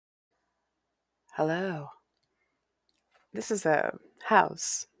Hello. This is a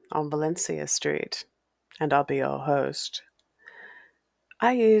house on Valencia Street, and I'll be your host.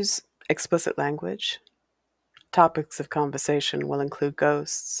 I use explicit language. Topics of conversation will include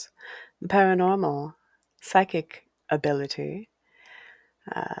ghosts, the paranormal, psychic ability,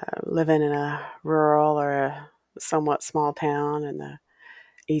 living in a rural or a somewhat small town in the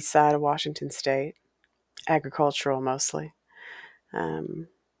east side of Washington State, agricultural mostly. Um,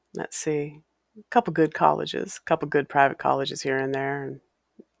 let's see, a couple good colleges, a couple good private colleges here and there, and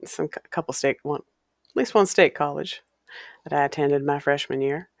some couple state one, at least one state college that I attended my freshman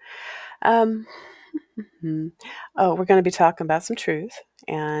year. Um, hmm. Oh, we're going to be talking about some truth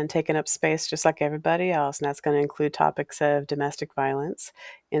and taking up space just like everybody else, and that's going to include topics of domestic violence,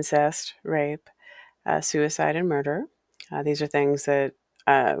 incest, rape, suicide, and murder. These are things that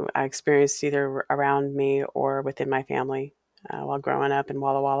I experienced either around me or within my family while growing up in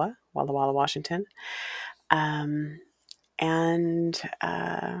Walla Walla, Washington. Um, and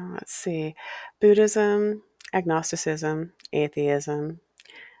let's see, Buddhism, agnosticism, atheism,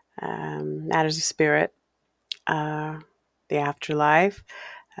 matters of spirit, uh, the afterlife,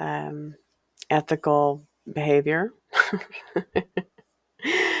 um, ethical behavior.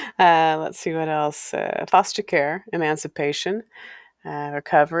 Let's see what else. Foster care, emancipation,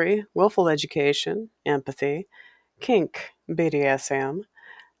 recovery, willful education, empathy, kink, BDSM,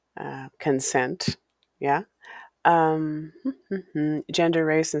 consent. Yeah. Um, Gender,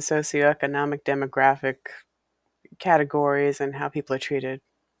 race, and socioeconomic demographic categories and how people are treated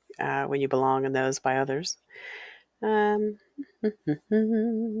when you belong in those by others. Um,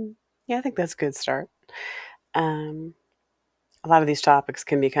 yeah, I think that's a good start. Um, a lot of these topics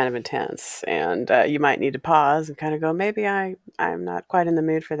can be kind of intense, and you might need to pause and kind of go, maybe I'm not quite in the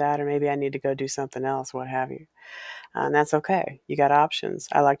mood for that, or maybe I need to go do something else, what have you. And that's okay. You got options.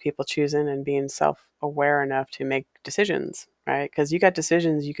 I like people choosing and being self aware enough to make decisions, right? Because you got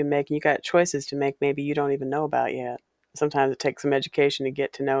decisions you can make, and you got choices to make maybe you don't even know about yet. Sometimes it takes some education to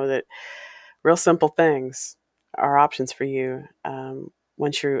get to know that real simple things are options for you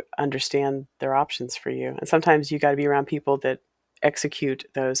once you understand they're options for you. And sometimes you got to be around people that execute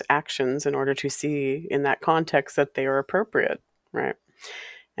those actions in order to see in that context that they are appropriate, right?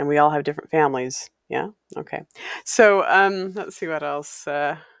 And we all have different families. Yeah. Okay. So let's see what else.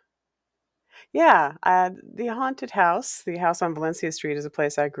 Yeah, the haunted house, the house on Valencia Street, is a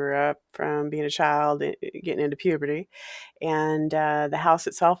place I grew up from being a child, getting into puberty, and the house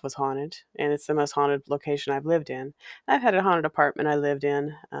itself was haunted, and it's the most haunted location I've lived in. I've had a haunted apartment I lived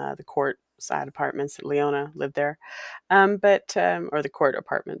in, the court side apartments. Leona lived there, or the court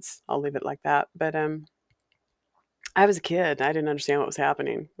apartments. I'll leave it like that. But I was a kid. I didn't understand what was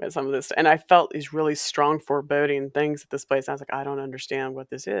happening at some of this, and I felt these really strong foreboding things at this place. I was like, I don't understand what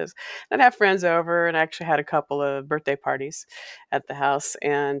this is. I'd have friends over, and I actually had a couple of birthday parties at the house.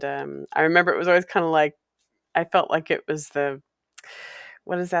 And I remember it was always kind of like I felt like it was the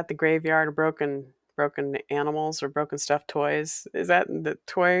what is that? The graveyard of broken animals or broken stuffed toys. Is that the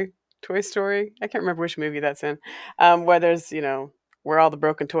Toy Story? I can't remember which movie that's in. Where there's where all the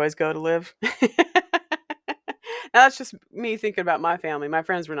broken toys go to live. Now, that's just me thinking about my family. My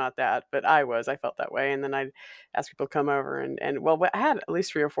friends were not that, but I was. I felt that way, and then I'd ask people to come over, and well, I had at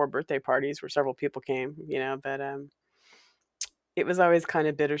least 3 or 4 birthday parties where several people came. But it was always kind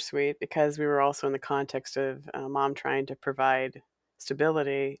of bittersweet because we were also in the context of mom trying to provide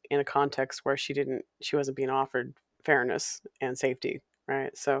stability in a context where she wasn't being offered fairness and safety,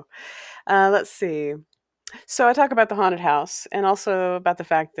 right? So let's see. So I talk about the haunted house and also about the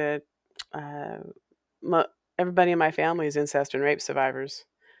fact that uh, mo- everybody in my family is incest and rape survivors.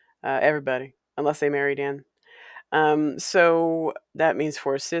 Everybody, unless they married in. So that means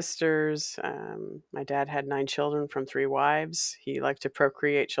 4 sisters. My dad had 9 children from 3 wives. He liked to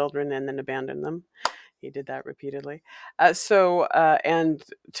procreate children and then abandon them. He did that repeatedly. And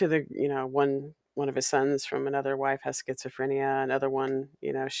to the one of his sons from another wife has schizophrenia. Another one,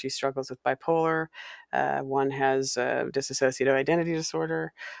 she struggles with bipolar. One has dissociative identity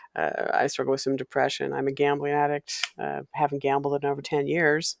disorder. I struggle with some depression. I'm a gambling addict. Haven't gambled in over 10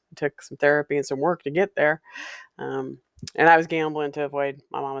 years. It took some therapy and some work to get there. Um, and I was gambling to avoid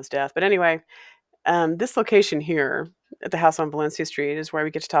my mama's death. But anyway, this location here at the house on Valencia Street is where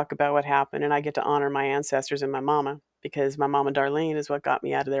we get to talk about what happened, and I get to honor my ancestors and my mama because my mama Darlene is what got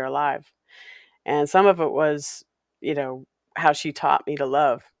me out of there alive. And some of it was, you know, how she taught me to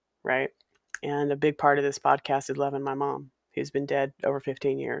love, right? And a big part of this podcast is loving my mom, who's been dead over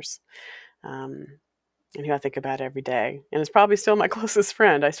 15 years. Um, and who I think about every day. And it's probably still my closest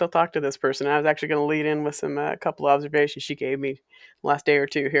friend. I still talk to this person. I was actually going to lead in with some couple of observations she gave me the last day or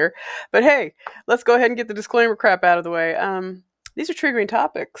two here. But hey, let's go ahead and get the disclaimer crap out of the way. These are triggering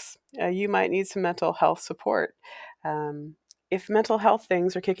topics. You might need some mental health support. If mental health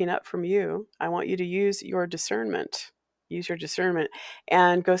things are kicking up from you, I want you to use your discernment. Use your discernment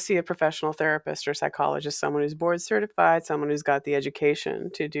and go see a professional therapist or psychologist, someone who's board certified, someone who's got the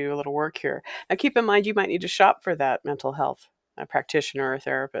education to do a little work here. Now, keep in mind, you might need to shop for that mental health a practitioner or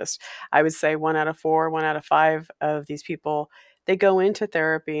therapist. I would say 1 out of 4, 1 out of 5 of these people, they go into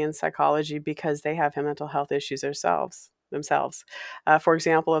therapy and psychology because they have mental health issues themselves. For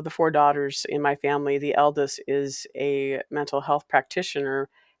example, of the 4 daughters in my family, the eldest is a mental health practitioner.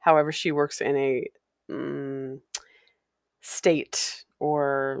 However, she works in a state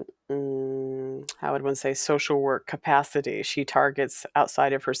or how would one say social work capacity. She targets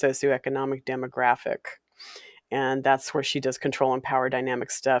outside of her socioeconomic demographic. And that's where she does control and power dynamic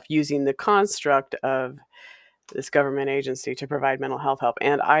stuff using the construct of this government agency to provide mental health help.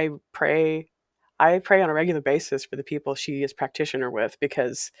 And I pray on a regular basis for the people she is practitioner with,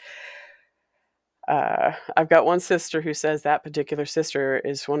 because I've got one sister who says that particular sister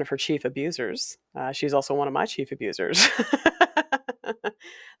is one of her chief abusers. She's also one of my chief abusers.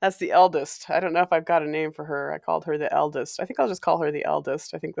 That's the eldest. I don't know if I've got a name for her. I called her the eldest. I think I'll just call her the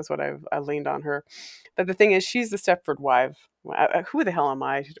eldest. I think that's what I leaned on her. But the thing is, she's the Stepford wife. Who the hell am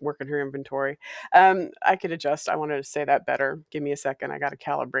I working her inventory? I could adjust. I wanted to say that better. Give me a second. I got to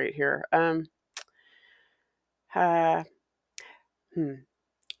calibrate here. Uh, hmm.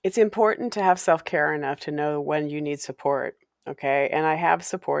 It's important to have self-care enough to know when you need support, okay? And I have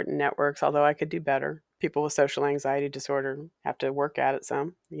support networks, although I could do better. People with social anxiety disorder have to work at it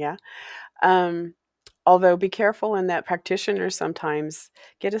some, yeah. Um, Although be careful in that practitioners sometimes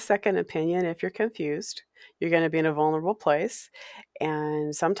get a second opinion if you're confused. You're going to be in a vulnerable place.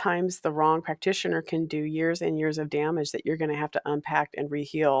 And sometimes the wrong practitioner can do years and years of damage that you're going to have to unpack and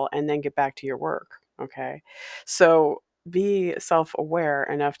reheal and then get back to your work. Okay. So be self aware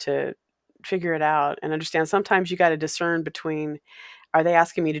enough to figure it out and understand sometimes you got to discern between, are they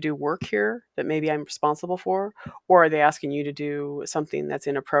asking me to do work here that maybe I'm responsible for? Or are they asking you to do something that's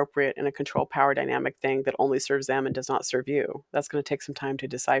inappropriate in a control power dynamic thing that only serves them and does not serve you? That's going to take some time to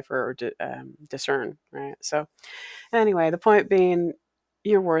decipher or discern, right? So, anyway, the point being,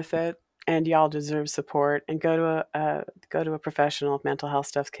 you're worth it, and y'all deserve support. And go to a professional if mental health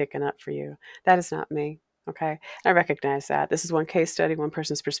stuff's kicking up for you. That is not me. Okay, I recognize that. This is one case study, one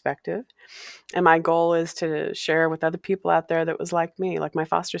person's perspective. And my goal is to share with other people out there that was like me, like my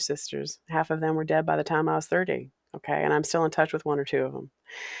foster sisters. Half of them were dead by the time I was 30. Okay. And I'm still in touch with 1 or 2 of them.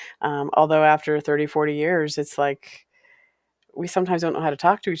 Although after 30, 40 years, it's like we sometimes don't know how to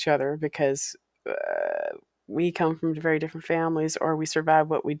talk to each other because we come from very different families, or we survived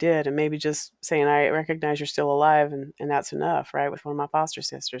what we did. And maybe just saying, I recognize you're still alive, and that's enough, right? With one of my foster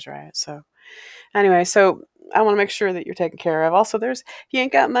sisters, right? So anyway, so I want to make sure that you're taken care of. Also, if you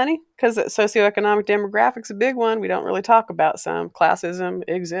ain't got money, because socioeconomic demographics a big one, we don't really talk about some. Classism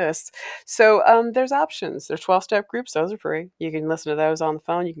exists. So there's options. There's 12-step groups. Those are free. You can listen to those on the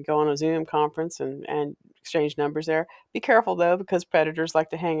phone. You can go on a Zoom conference and exchange numbers there. Be careful, though, because predators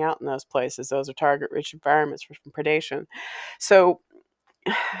like to hang out in those places. Those are target-rich environments for predation. So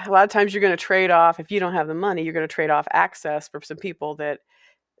a lot of times you're going to trade off, if you don't have the money, you're going to trade off access for some people that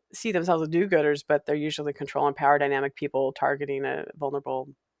see themselves as do-gooders, but they're usually control and power dynamic people targeting a vulnerable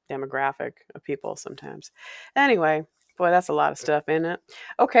demographic of people sometimes. Anyway, boy, that's a lot of stuff, isn't it?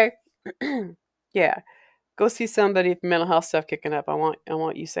 Okay. Yeah. Go see somebody for mental health stuff kicking up. I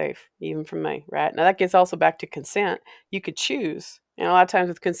want you safe, even from me, right? Now that gets also back to consent. You could choose. And a lot of times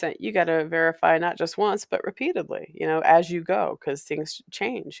with consent, you got to verify not just once, but repeatedly, as you go, because things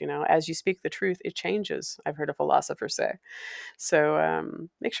change, as you speak the truth, it changes. I've heard a philosopher say. So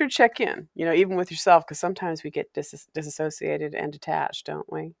make sure to check in, even with yourself, because sometimes we get disassociated and detached,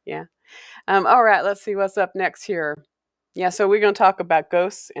 don't we? Yeah. All right, let's see what's up next here. Yeah, so we're going to talk about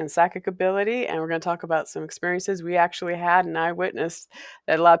ghosts and psychic ability, and we're going to talk about some experiences we actually had and I witnessed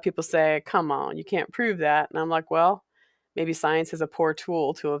that a lot of people say, come on, you can't prove that. And I'm like, well, maybe science is a poor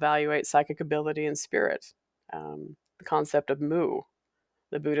tool to evaluate psychic ability and spirit. The concept of mu.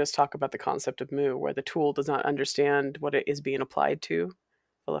 The Buddhists talk about the concept of mu, where the tool does not understand what it is being applied to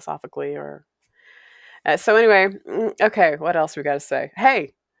philosophically or... so anyway, okay, what else we got to say?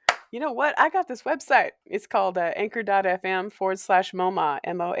 Hey, You know what? I got this website. It's called anchor.fm/MoMA,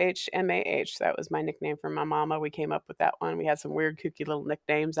 MOHMAH. That was my nickname for my mama. We came up with that one. We had some weird, kooky little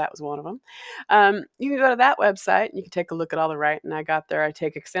nicknames. That was one of them. You can go to that website and you can take a look at all the writing I got there. I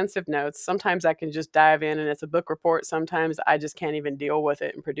take extensive notes. Sometimes I can just dive in and it's a book report. Sometimes I just can't even deal with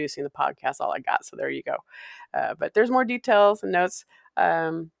it and producing the podcast all I got. So there you go. But there's more details and notes.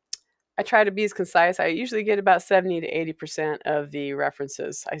 I try to be as concise. I usually get about 70 to 80% of the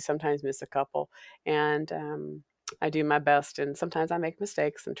references. I sometimes miss a couple, and I do my best. And sometimes I make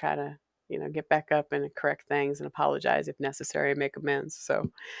mistakes and try to, get back up and correct things and apologize if necessary, make amends.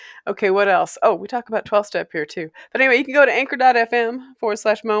 So okay, what else? Oh, we talk about 12 step here too. But anyway, you can go to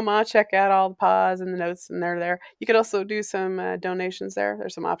anchor.fm/MoMA, check out all the pods and the notes, and they're there. You could also do some donations there.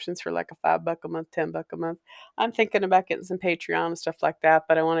 There's some options for like a $5 a month, $10 a month. I'm thinking about getting some Patreon and stuff like that,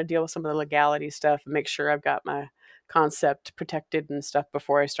 but I want to deal with some of the legality stuff and make sure I've got my concept protected and stuff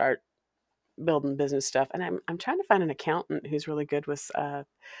before I start building business stuff. And I'm trying to find an accountant who's really good with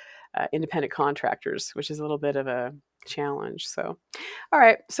independent contractors, which is a little bit of a challenge. So, all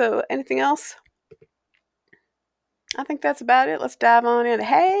right. So, anything else? I think that's about it. Let's dive on in.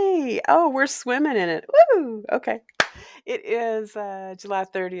 Hey, oh, we're swimming in it. Woo! Okay. It is July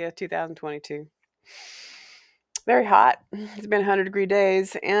 30th, 2022. Very hot. It's been 100-degree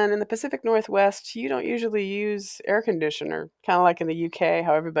days. And in the Pacific Northwest, you don't usually use air conditioner, kind of like in the UK,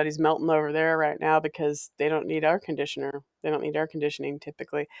 how everybody's melting over there right now because they don't need air conditioner. They don't need air conditioning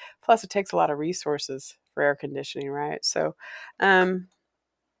typically. Plus, it takes a lot of resources for air conditioning, right? So it's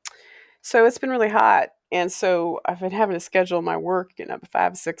been really hot. And so I've been having to schedule my work, getting up at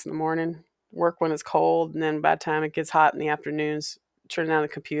 5 or 6 in the morning, work when it's cold. And then by the time it gets hot in the afternoons, turn on the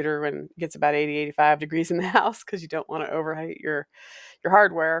computer when it gets about 80, 85 degrees in the house because you don't want to overheat your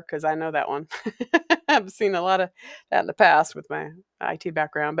hardware, because I know that one. I've seen a lot of that in the past with my IT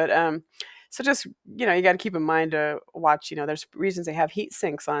background. But so just, you got to keep in mind to watch, there's reasons they have heat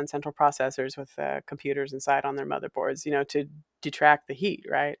sinks on central processors with computers inside on their motherboards, to detract the heat,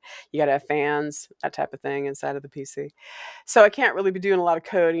 right? You got to have fans, that type of thing inside of the PC. So I can't really be doing a lot of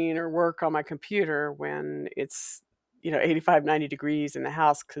coding or work on my computer when it's, 85, 90 degrees in the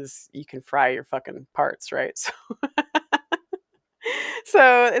house, because you can fry your fucking parts, right?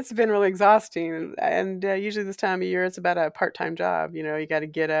 So it's been really exhausting. And usually this time of year, it's about a part-time job. You got to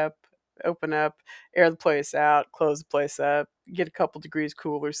get up, open up, air the place out, close the place up, get a couple degrees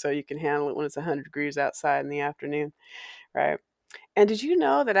cooler so you can handle it when it's 100 degrees outside in the afternoon, right? And did you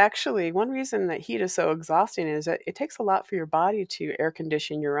know that actually one reason that heat is so exhausting is that it takes a lot for your body to air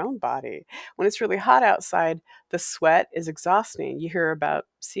condition your own body? When it's really hot outside, the sweat is exhausting. You hear about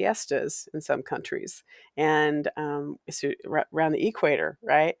siestas in some countries, and it's around the equator,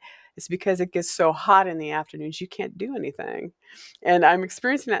 right? It's because it gets so hot in the afternoons, you can't do anything. And I'm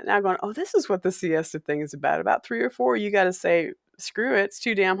experiencing that now, going, oh, this is what the siesta thing is about. About 3 or 4, you got to say, screw it, it's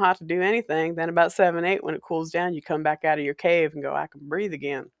too damn hot to do anything. Then about 7, 8, when it cools down, you come back out of your cave and go, I can breathe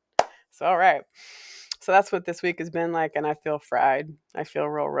again. So, all right. So that's what this week has been like, and I feel fried. I feel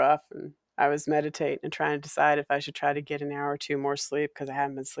real rough, and I was meditating and trying to decide if I should try to get an hour or two more sleep because I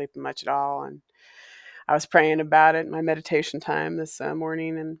haven't been sleeping much at all. And I was praying about it in my meditation time this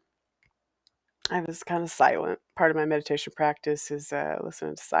morning, and I was kind of silent. Part of my meditation practice is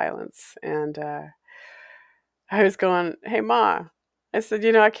listening to silence, and I was going, hey, Ma. I said,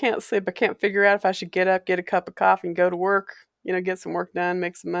 I can't sleep. I can't figure out if I should get up, get a cup of coffee, and go to work, get some work done,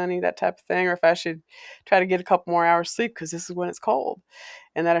 make some money, that type of thing, or if I should try to get a couple more hours sleep because this is when it's cold.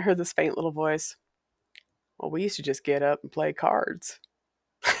 And then I heard this faint little voice, well, we used to just get up and play cards.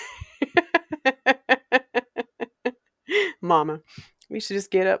 Mama, we used to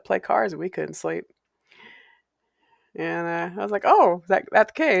just get up, play cards, and we couldn't sleep. And I was like, oh, that's the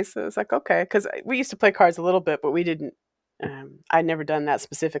case? So it's like, okay, because we used to play cards a little bit, but we didn't. I'd never done that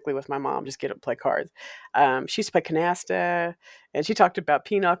specifically with my mom, just get up and play cards. She used to play canasta, and she talked about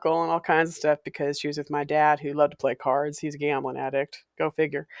pinochle and all kinds of stuff because she was with my dad, who loved to play cards. He's a gambling addict. Go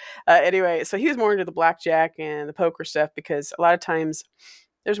figure. Anyway, so he was more into the blackjack and the poker stuff because a lot of times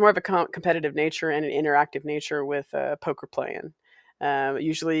there's more of a competitive nature and an interactive nature with poker playing.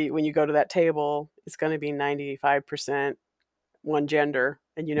 Usually when you go to that table, it's going to be 95% one gender,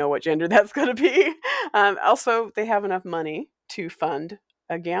 and you know what gender that's going to be. Also, they have enough money to fund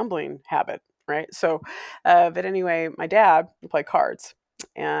a gambling habit, right? So, but anyway, my dad would play cards,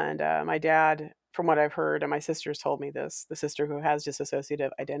 and my dad, from what I've heard, and my sister's told me this, the sister who has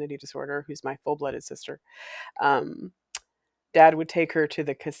dissociative identity disorder, who's my full-blooded sister, um, Dad would take her to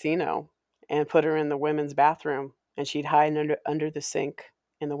the casino and put her in the women's bathroom, and she'd hide under the sink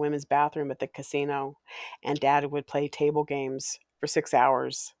in the women's bathroom at the casino, and Dad would play table games for 6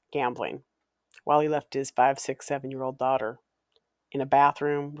 hours gambling while he left his 5, 6, 7-year-old daughter in a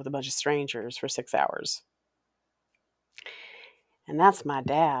bathroom with a bunch of strangers for 6 hours. And that's my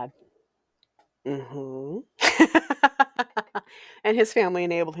dad. Mm-hmm. And his family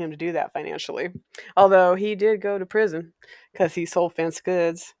enabled him to do that financially. Although he did go to prison because he sold fenced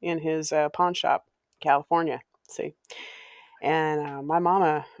goods in his pawn shop, California. See, and my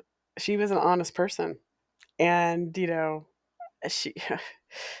mama, she was an honest person, and she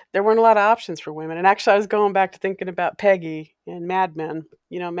there weren't a lot of options for women. And actually, I was going back to thinking about Peggy and Mad Men.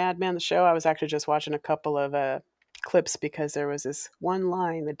 Mad Men, the show. I was actually just watching a couple of clips because there was this one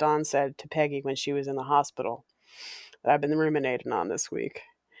line that Dawn said to Peggy when she was in the hospital that I've been ruminating on this week.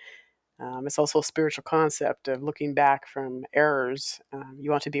 It's also a spiritual concept of looking back from errors.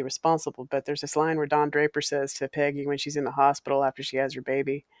 You want to be responsible, but there's this line where Don Draper says to Peggy when she's in the hospital after she has her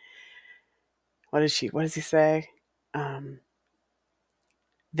baby. What does he say?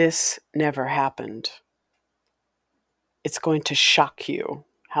 This never happened. It's going to shock you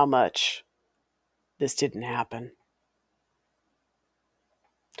how much this didn't happen.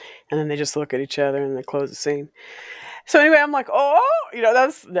 And then they just look at each other and they close the scene. So anyway, I'm like,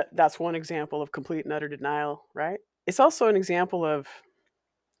 that's one example of complete and utter denial, right? It's also an example of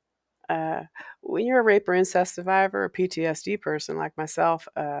uh, when you're a rape or incest survivor, a PTSD person like myself,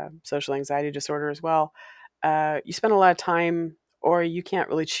 social anxiety disorder as well, you spend a lot of time, or you can't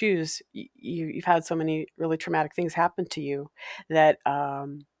really choose. You've had so many really traumatic things happen to you that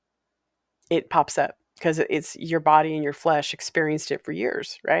it pops up because it's your body and your flesh experienced it for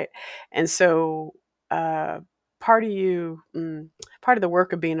years, right? And so part of part of the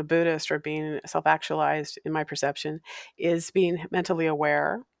work of being a Buddhist or being self-actualized, in my perception, is being mentally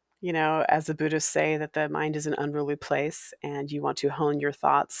aware. As the Buddhists say, that the mind is an unruly place, and you want to hone your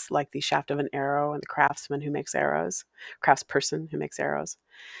thoughts like the shaft of an arrow and the craftsperson who makes arrows.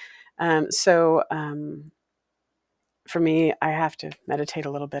 For me, I have to meditate a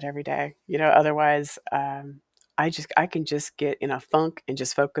little bit every day. Otherwise, I can just get in a funk and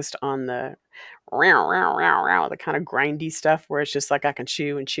just focused on the row, row, row, row, the kind of grindy stuff where it's just like I can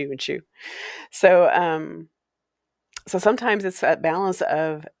chew and chew and chew. So, so sometimes it's that balance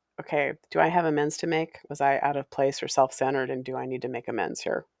of, okay, do I have amends to make? Was I out of place or self-centered, and do I need to make amends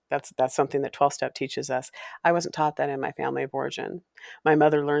here? That's something that 12-step teaches us. I wasn't taught that in my family of origin. My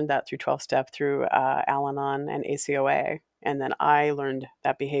mother learned that through 12-step, through Al-Anon and ACOA, and then I learned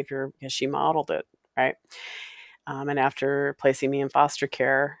that behavior because she modeled it, right? And after placing me in foster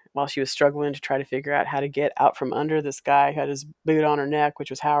care, while she was struggling to try to figure out how to get out from under this guy who had his boot on her neck, which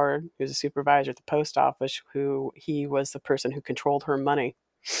was Howard, who was a supervisor at the post office, he was the person who controlled her money.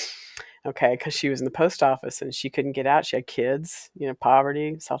 Okay, because she was in the post office and she couldn't get out. She had kids,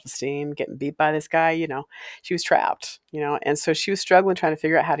 poverty, self-esteem, getting beat by this guy, she was trapped, and so she was struggling trying to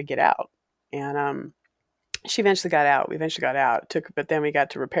figure out how to get out. And she eventually got out. We eventually got out. But then we got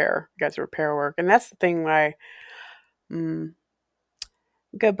to repair work. And that's the thing why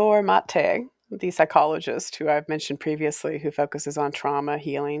Gabor Mate, the psychologist who I've mentioned previously, who focuses on trauma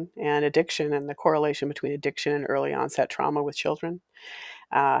healing and addiction and the correlation between addiction and early onset trauma with children,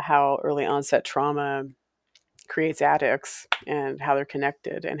 how early onset trauma creates addicts and how they're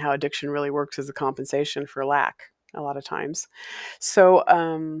connected, and how addiction really works as a compensation for lack a lot of times. So,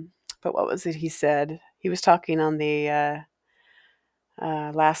 but what was it he said? He was talking on the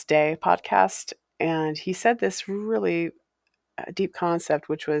Last Day podcast, and he said this really deep concept,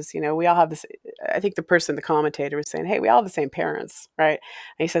 which was, we all have this. I think the commentator was saying, hey, we all have the same parents, right?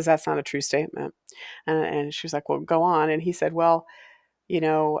 And he says, that's not a true statement. And she was like, well, go on. And he said, well,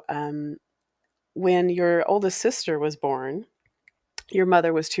 when your oldest sister was born, your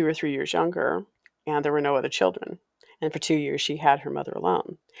mother was 2 or 3 years younger, and there were no other children. And for 2 years, she had her mother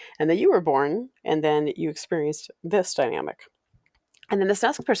alone. And then you were born, and then you experienced this dynamic. And then this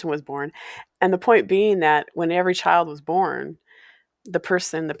next person was born. And the point being that when every child was born, the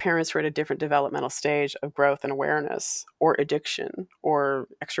parents were at a different developmental stage of growth and awareness, or addiction, or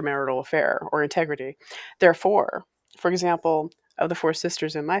extramarital affair, or integrity. Therefore, for example, of the 4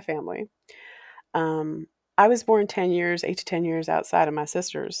 sisters in my family, I was born 8 to 10 years outside of my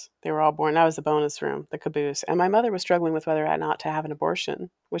sisters. They were all born. I was the bonus room, the caboose. And my mother was struggling with whether or not to have an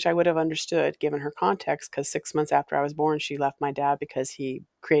abortion, which I would have understood given her context, because 6 months after I was born, she left my dad because he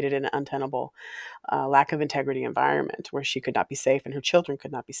created an untenable lack of integrity environment where she could not be safe and her children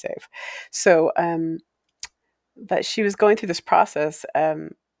could not be safe. So, but she was going through this process.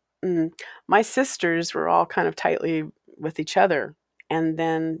 My sisters were all kind of tightly with each other. And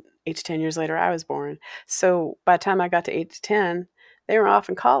then 8 to 10 years later, I was born. So by the time I got to 8 to 10, they were off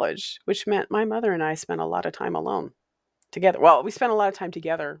in college, which meant my mother and I spent a lot of time alone together. Well, we spent a lot of time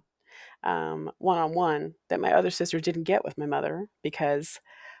together one-on-one that my other sisters didn't get with my mother because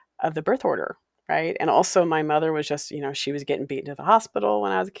of the birth order, right? And also, my mother was just, she was getting beaten to the hospital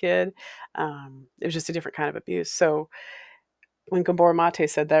when I was a kid. It was just a different kind of abuse. So when Gabor Mate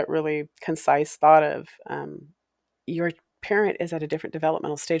said that really concise thought of your parent is at a different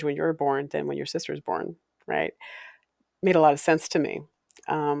developmental stage when you're born than when your sister is born, right? Made a lot of sense to me.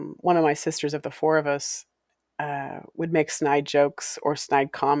 One of my sisters, of the four of us, would make snide jokes or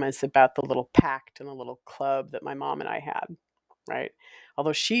snide comments about the little pact and the little club that my mom and I had, right?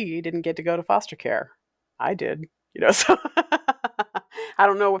 Although she didn't get to go to foster care, I did, So I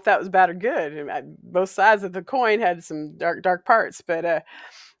don't know if that was bad or good. Both sides of the coin had some dark parts, but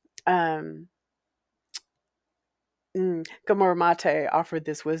Gomor Mate offered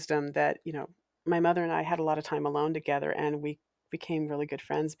this wisdom that, my mother and I had a lot of time alone together, and we became really good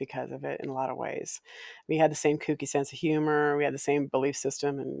friends because of it in a lot of ways. We had the same kooky sense of humor. We had the same belief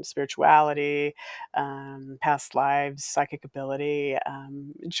system and spirituality, past lives, psychic ability,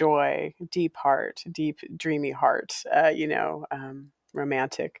 joy, deep heart, deep, dreamy heart,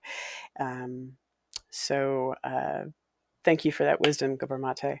 romantic. Um, so thank you for that wisdom, Gabor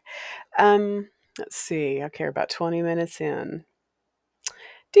Mate. Let's see. Okay, about 20 minutes in.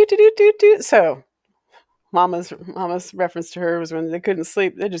 So Mama's reference to her was when they couldn't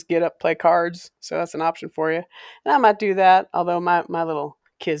sleep, they just get up, play cards. So that's an option for you. And I might do that. Although my little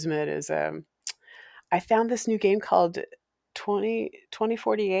kismet is, I found this new game called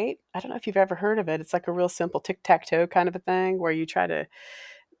 2048. I don't know if you've ever heard of it. It's like a real simple tic-tac-toe kind of a thing where you try to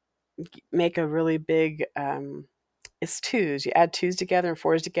make a really big, it's twos. You add twos together and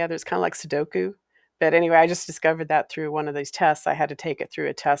fours together. It's kind of like Sudoku. But anyway, I just discovered that through one of these tests. I had to take it through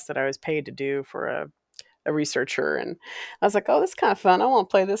a test that I was paid to do for a researcher. And I was like, oh, this is kind of fun. I want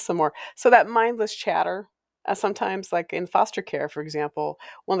to play this some more. So that mindless chatter, sometimes like in foster care, for example,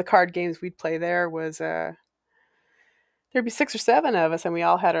 one of the card games we'd play there was there'd be 6 or 7 of us, and we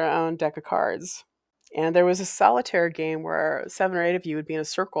all had our own deck of cards. And there was a solitaire game where 7 or 8 of you would be in a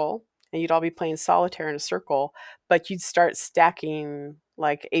circle, and you'd all be playing solitaire in a circle, but you'd start stacking,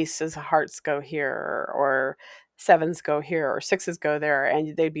 like aces of hearts go here, or sevens go here, or sixes go there,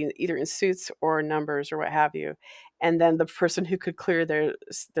 and they'd be either in suits or numbers or what have you. And then the person who could clear their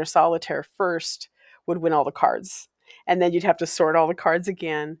solitaire first would win all the cards. And then you'd have to sort all the cards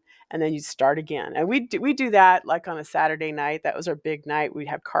again, and then you'd start again. And we do that like on a Saturday night. That was our big night. We'd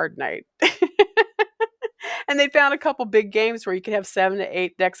have card night. And they found a couple big games where you could have 7 to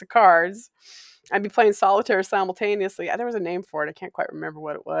 8 decks of cards. I'd be playing solitaire simultaneously. There was a name for it. I can't quite remember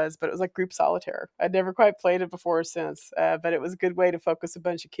what it was, but it was like group solitaire. I'd never quite played it before or since, but it was a good way to focus a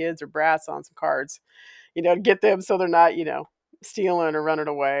bunch of kids or brats on some cards, to get them so they're not, stealing or running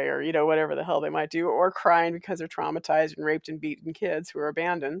away or, whatever the hell they might do, or crying because they're traumatized and raped and beaten kids who are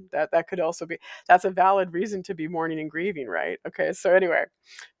abandoned. That could also be, that's a valid reason to be mourning and grieving, right? Okay, so anyway,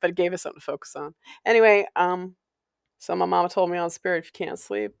 but it gave us something to focus on. Anyway, so my mama told me on Spirit, if you can't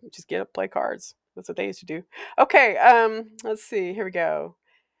sleep, just get up, play cards. That's what they used to do. Okay, let's see. Here we go.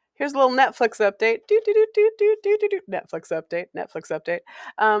 Here's a little Netflix update. Netflix update. Netflix update.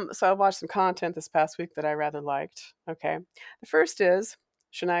 So I watched some content this past week that I rather liked. Okay. The first is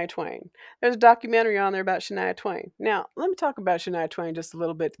Shania Twain. There's a documentary on there about Shania Twain. Now, let me talk about Shania Twain just a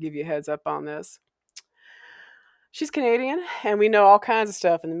little bit to give you a heads up on this. She's Canadian, and we know all kinds of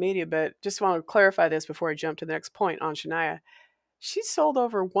stuff in the media, but just want to clarify this before I jump to the next point on Shania. She sold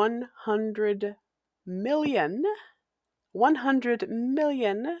over 100 million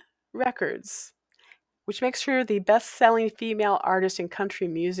records, which makes her the best-selling female artist in country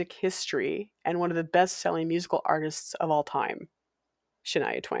music history and one of the best-selling musical artists of all time,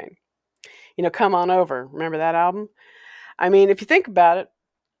 Shania Twain. Come On Over. Remember that album? I mean, if you think about it,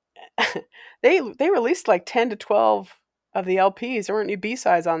 they released like 10 to 12 of the LPs. There weren't any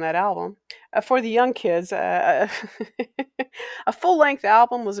B-sides on that album. For the young kids, a full-length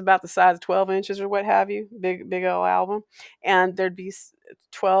album was about the size of 12 inches or what have you, big old album. And there'd be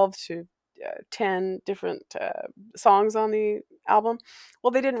 12 to 10 different songs on the album.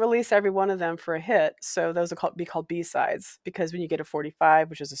 Well, they didn't release every one of them for a hit, so those would be called B-sides, because when you get a 45,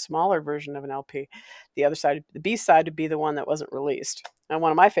 which is a smaller version of an LP, the other side, the B-side, would be the one that wasn't released. And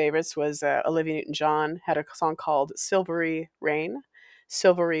one of my favorites was Olivia Newton-John had a song called Silvery Rain,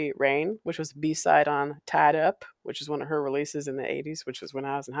 which was a B-side on Tied Up, which is one of her releases in the 80s, which was when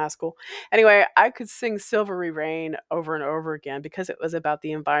I was in high school. Anyway, I could sing Silvery Rain over and over again because it was about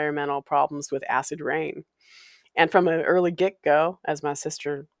the environmental problems with acid rain. And from an early get-go, as my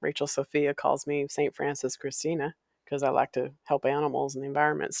sister Rachel Sophia calls me, St. Francis Christina, because I like to help animals and the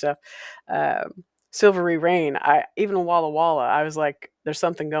environment stuff, Silvery Rain. I even Walla Walla. I was like, there's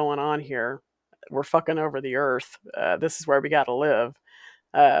something going on here. We're fucking over the earth. This is where we got to live.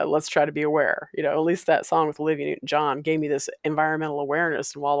 Let's try to be aware. At least that song with Olivia Newton-John gave me this environmental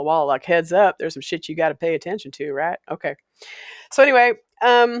awareness and Walla Walla. Like, heads up, there's some shit you got to pay attention to, right? Okay. So anyway,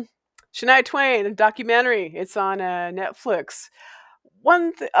 Shania Twain, a documentary. It's on Netflix.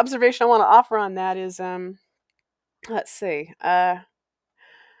 One observation I want to offer on that is, let's see.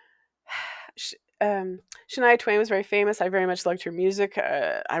 Shania Twain was very famous. I very much liked her music.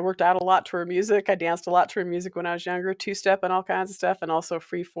 I worked out a lot to her music. I danced a lot to her music when I was younger, two-step and all kinds of stuff, and also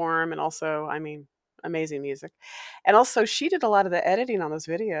free form, and also, I mean, amazing music. And also, she did a lot of the editing on those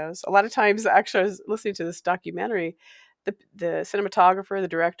videos. A lot of times, actually, I was listening to this documentary. The cinematographer, the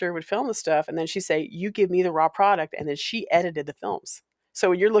director would film the stuff, and then she'd say, "You give me the raw product," and then she edited the films.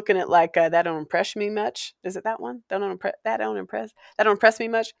 So you're looking at like That Don't Impress Me Much. Is it that one? That don't impress me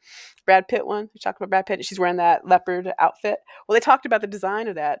much. Brad Pitt one. We talked about Brad Pitt. She's wearing that leopard outfit. Well, they talked about the design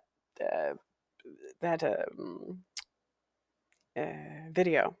of uh, that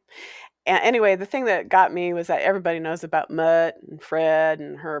video. And anyway, the thing that got me was that everybody knows about Mutt and Fred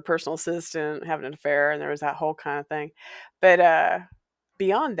and her personal assistant having an affair, and there was that whole kind of thing. But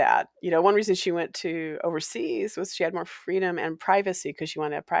beyond that, one reason she went to overseas was she had more freedom and privacy because she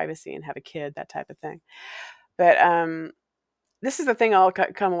wanted to have privacy and have a kid, that type of thing. But this is the thing I'll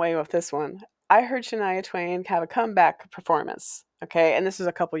come away with this one. I heard Shania Twain have a comeback performance. Okay, and this was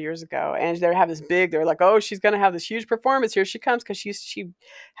a couple years ago, and they have this big. They're like, "Oh, she's going to have this huge performance. Here she comes!" Because she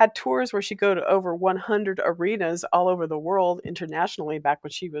had tours where she'd go to over 100 arenas all over the world internationally. Back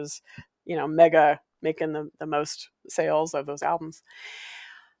when she was, mega making the most sales of those albums.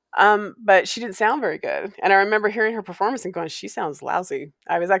 But she didn't sound very good. And I remember hearing her performance and going, she sounds lousy.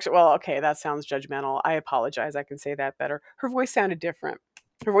 I was actually, well, okay, that sounds judgmental. I apologize. I can say that better. Her voice sounded different.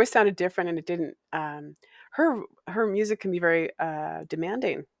 Her voice sounded different, and it didn't, her music can be very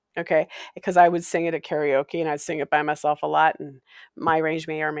demanding. Okay. Because I would sing it at karaoke and I'd sing it by myself a lot, and my range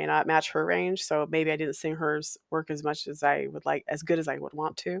may or may not match her range. So maybe I didn't sing hers work as much as I would like, as good as I would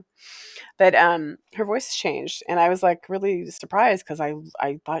want to. But her voice changed, and I was like really surprised because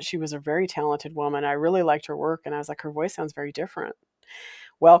I thought she was a very talented woman. I really liked her work, and I was like, her voice sounds very different.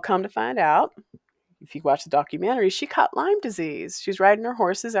 Well, come to find out, if you watch the documentary, she caught Lyme disease. She was riding her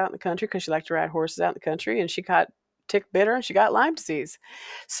horses out in the country because she liked to ride horses out in the country, and she got tick bitter and she got Lyme disease.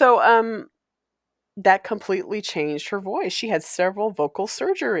 So that completely changed her voice. She had several vocal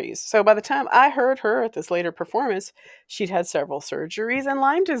surgeries. So by the time I heard her at this later performance, she'd had several surgeries and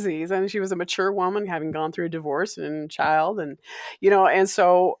Lyme disease, and she was a mature woman having gone through a divorce and child, and and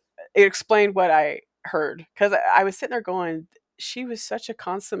so it explained what I heard, because I was sitting there going, she was such a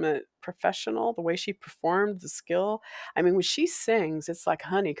consummate professional, the way she performed, the skill. I mean, when she sings, it's like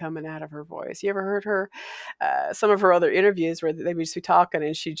honey coming out of her voice. You ever heard her some of her other interviews where they would just be talking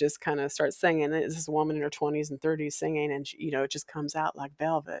and she just kind of starts singing? This is a woman in her 20s and 30s singing, and she, it just comes out like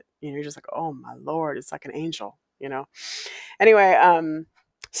velvet. You're just like, oh my lord, it's like an angel. Anyway,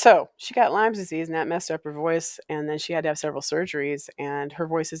 so she got Lyme disease, and that messed up her voice, and then she had to have several surgeries, and her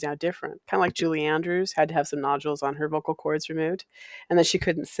voice is now different. Kind of like Julie Andrews had to have some nodules on her vocal cords removed, and then she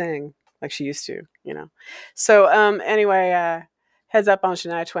couldn't sing like she used to. So anyway, heads up on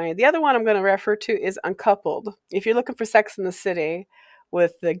Shania Twain. The other one I'm going to refer to is Uncoupled. If you're looking for Sex in the City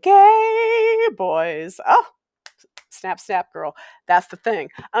with the gay boys, oh, snap snap girl, that's the thing.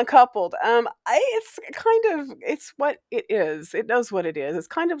 Uncoupled, it's what it is. It knows what it is. It's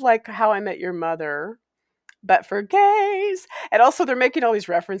kind of like How I Met Your Mother, but for gays. And also they're making all these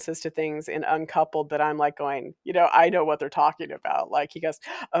references to things in Uncoupled that I'm like going, I know what they're talking about. Like he goes,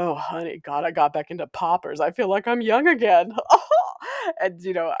 oh honey, god, I got back into poppers, I feel like I'm young again. And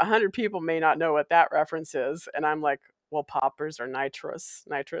 100 people may not know what that reference is, and I'm like, well, poppers are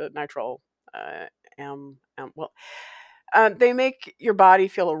nitral well, they make your body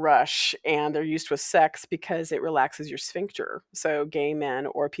feel a rush, and they're used with sex because it relaxes your sphincter. So gay men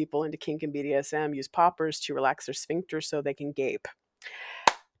or people into kink and BDSM use poppers to relax their sphincter so they can gape.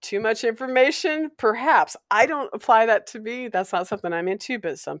 Too much information? Perhaps. I don't apply that to me. That's not something I'm into,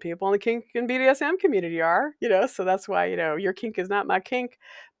 but some people in the kink and BDSM community are, so that's why, your kink is not my kink.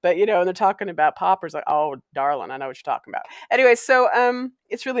 But, and they're talking about poppers, like, oh, darling, I know what you're talking about. Anyway, so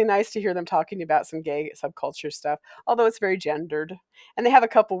it's really nice to hear them talking about some gay subculture stuff, although it's very gendered. And they have a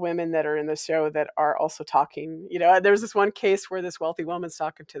couple women that are in the show that are also talking. There's this one case where this wealthy woman's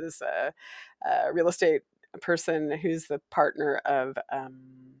talking to this real estate person who's the partner of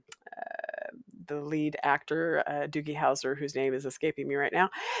the lead actor, Doogie Howser, whose name is escaping me right now.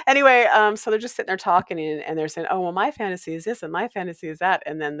 Anyway, so they're just sitting there talking, and they're saying, "Oh, well, my fantasy is this, and my fantasy is that."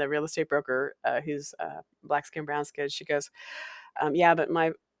 And then the real estate broker, who's black skin, brown skin, she goes, "Yeah, but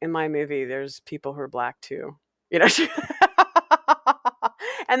my in my movie, there's people who are black too." You know,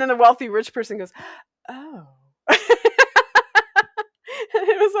 and then the wealthy rich person goes, "Oh."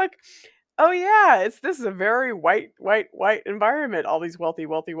 It was like, oh yeah, this is a very white environment. All these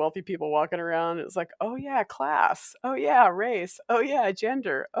wealthy people walking around. It's like, oh yeah, class. Oh yeah, race. Oh yeah,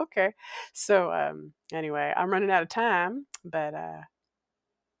 gender. Okay. So anyway, I'm running out of time, but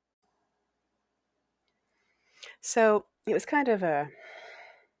so it was kind of a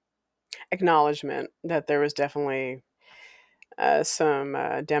acknowledgement that there was definitely some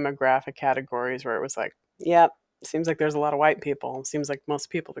demographic categories where it was like, yep, seems like there's a lot of white people. Seems like most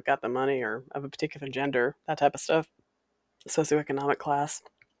people that got the money are of a particular gender, that type of stuff, socioeconomic class.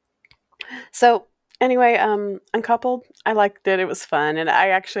 So anyway, Uncoupled, I liked it. It was fun, and I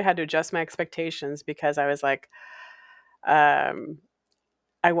actually had to adjust my expectations because I was like, um,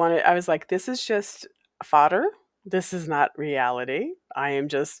 I was like, this is just fodder. This is not reality. I am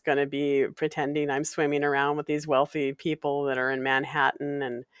just going to be pretending I'm swimming around with these wealthy people that are in Manhattan,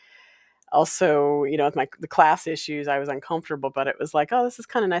 and also, with the class issues, I was uncomfortable, but it was like, oh, this is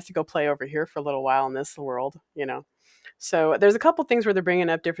kind of nice to go play over here for a little while in this world. So there's a couple things where they're bringing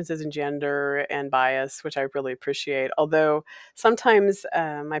up differences in gender and bias, which I really appreciate. Although sometimes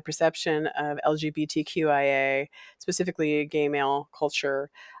my perception of LGBTQIA, specifically gay male culture,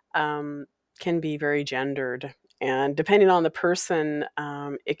 um, can be very gendered. And depending on the person,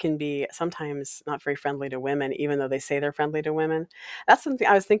 it can be sometimes not very friendly to women, even though they say they're friendly to women. That's something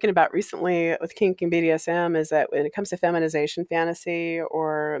I was thinking about recently with kink and BDSM, is that when it comes to feminization fantasy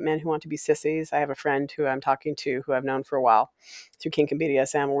or men who want to be sissies, I have a friend who I'm talking to who I've known for a while through kink and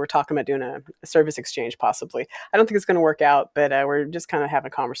BDSM, and we're talking about doing a service exchange possibly. I don't think it's going to work out, but we're just kind of having a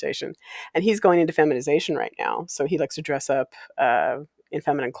conversation. And he's going into feminization right now, so he likes to dress up in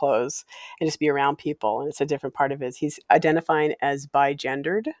feminine clothes and just be around people, and it's a different part of his. He's identifying as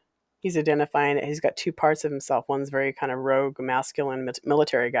bigendered. He's identifying, he's got two parts of himself. One's very kind of rogue, masculine,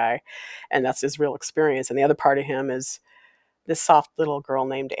 military guy, and that's his real experience. And the other part of him is this soft little girl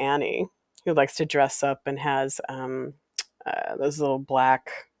named Annie who likes to dress up and has those little black,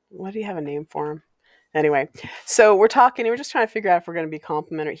 what do you have a name for him? Anyway, so we're talking, and we're just trying to figure out if we're going to be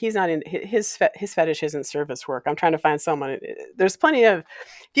complimentary. He's not in his fetish isn't service work. I'm trying to find someone. There's plenty of,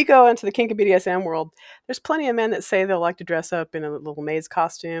 if you go into the kink and BDSM world, there's plenty of men that say they'll like to dress up in a little maid's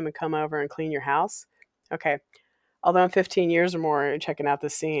costume and come over and clean your house. Okay. Although in 15 years or more checking out the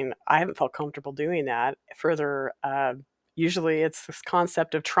scene, I haven't felt comfortable doing that. Further, usually it's this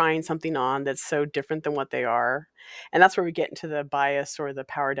concept of trying something on that's so different than what they are. And that's where we get into the bias or the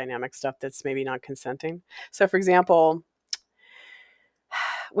power dynamic stuff that's maybe not consenting. So, for example,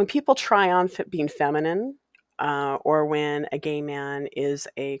 when people try on being feminine, or when a gay man is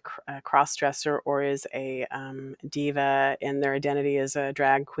a cross-dresser or is a diva and their identity is a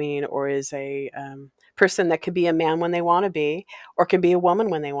drag queen or is a person that could be a man when they want to be or can be a woman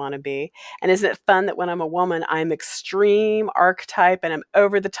when they want to be. And isn't it fun that when I'm a woman, I'm extreme archetype and I'm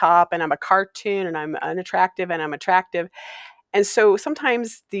over the top and I'm a cartoon and I'm unattractive and I'm attractive. And so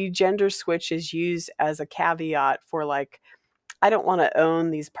sometimes the gender switch is used as a caveat for like, I don't want to own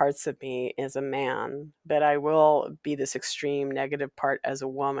these parts of me as a man, but I will be this extreme negative part as a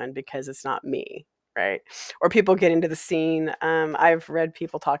woman because it's not me, right? Or people get into the scene. I've read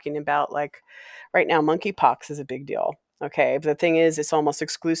people talking about like right now, monkeypox is a big deal. Okay, but the thing is, it's almost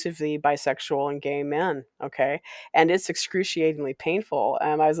exclusively bisexual and gay men. Okay, and it's excruciatingly painful.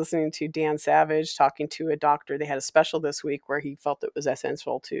 I was listening to Dan Savage talking to a doctor. They had a special this week where he felt it was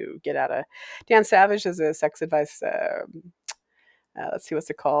essential to get out of. Dan Savage is a sex advice let's see, what's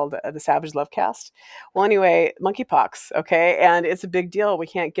it called? The Savage Love Cast. Well, anyway, monkeypox. Okay, and it's a big deal. We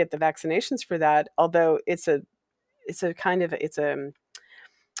can't get the vaccinations for that, although it's a kind of it's a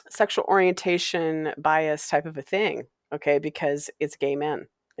sexual orientation bias type of a thing. Okay, because it's gay men.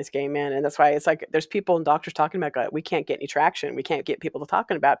 It's gay men, and that's why it's like there's people and doctors talking about we can't get any traction. We can't get people to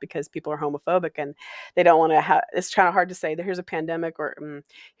talking about because people are homophobic and they don't want to have. It's kind of hard to say that here's a pandemic or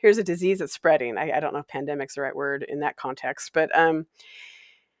here's a disease that's spreading. I don't know if pandemic's the right word in that context, but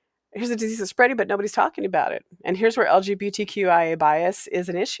here's a disease that's spreading, but nobody's talking about it. And here's where LGBTQIA bias is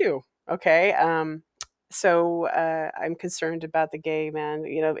an issue. Okay. So I'm concerned about the gay man,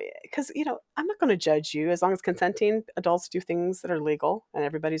 because, I'm not going to judge you as long as consenting adults do things that are legal and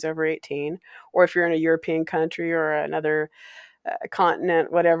everybody's over 18. Or if you're in a European country or another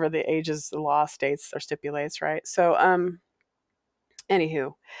continent, whatever the ages the law states or stipulates, right? So,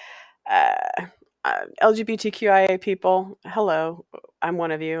 anywho, uh, LGBTQIA people, hello, I'm one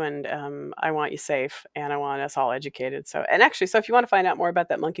of you, and I want you safe, and I want us all educated. So, and actually, so if you want to find out more about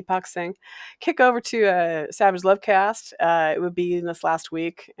that monkeypox thing, kick over to Savage Lovecast. It would be in this last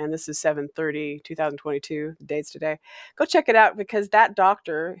week, and this is 7/30/2022. The date's today. Go check it out because that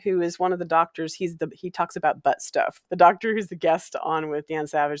doctor, who is one of the doctors, he talks about butt stuff. The doctor who's the guest on with Dan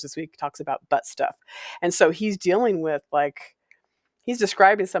Savage this week talks about butt stuff, and so he's dealing with like he's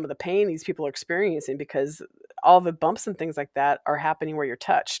describing some of the pain these people are experiencing because all the bumps and things like that are happening where you're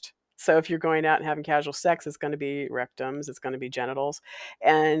touched. So if you're going out and having casual sex, it's going to be rectums, it's going to be genitals.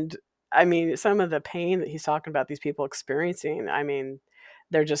 And I mean, some of the pain that he's talking about these people experiencing, I mean,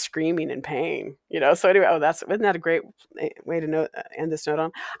 they're just screaming in pain, you know. So anyway, isn't that a great way to end this note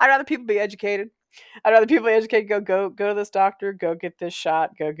on? I'd rather people be educated. I'd rather people educate. Go to this doctor. Go get this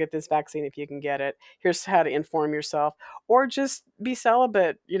shot. Go get this vaccine if you can get it. Here's how to inform yourself, or just be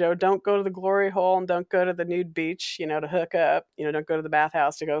celibate. You know, don't go to the glory hole and don't go to the nude beach. You know, to hook up. You know, don't go to the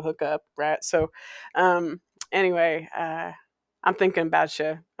bathhouse to go hook up. Right. So, anyway, I'm thinking about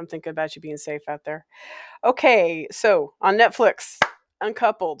you. I'm thinking about you being safe out there. Okay, so on Netflix,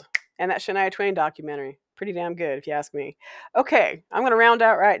 Uncoupled, and that Shania Twain documentary. Pretty damn good, if you ask me. Okay, I'm going to round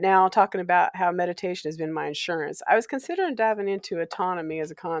out right now talking about how meditation has been my insurance. I was considering diving into autonomy as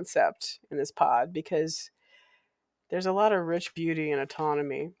a concept in this pod because there's a lot of rich beauty in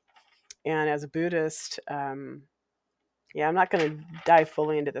autonomy. And as a Buddhist, yeah, I'm not going to dive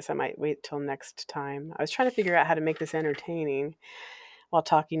fully into this. I might wait till next time. I was trying to figure out how to make this entertaining while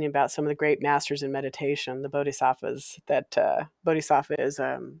talking about some of the great masters in meditation, the bodhisattvas. That bodhisattva is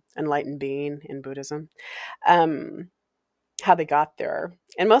enlightened being in Buddhism. How they got there,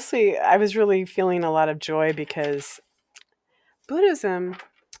 and mostly I was really feeling a lot of joy because Buddhism.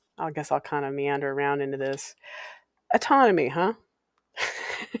 I guess I'll kind of meander around into this autonomy, huh?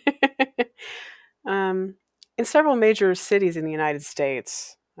 um, in several major cities in the United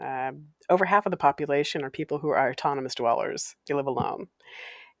States, over half of the population are people who are autonomous dwellers. They live alone.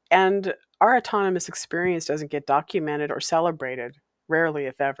 And our autonomous experience doesn't get documented or celebrated, rarely,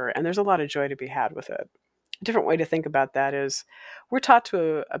 if ever. And there's a lot of joy to be had with it. A different way to think about that is we're taught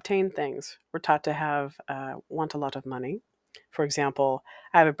to obtain things. We're taught to want a lot of money. For example,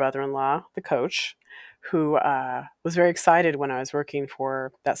 I have a brother in law, the coach, who was very excited when I was working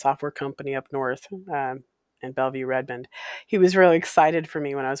for that software company up north in Bellevue, Redmond. He was really excited for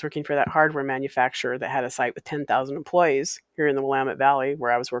me when I was working for that hardware manufacturer that had a site with 10,000 employees here in the Willamette Valley,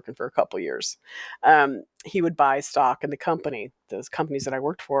 where I was working for a couple years. He would buy stock in the company, those companies that I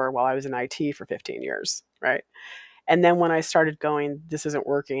worked for while I was in IT for 15 years, right? And then when I started going, this isn't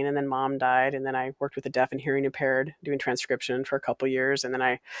working, and then mom died, and then I worked with the deaf and hearing impaired doing transcription for a couple years. And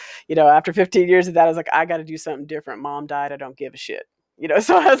then after 15 years of that, I was like, I got to do something different. Mom died. I don't give a shit.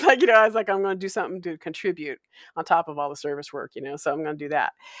 So I was like, I'm going to do something to contribute on top of all the service work, so I'm going to do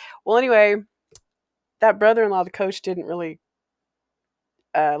that. Well, anyway, that brother-in-law, the coach, didn't really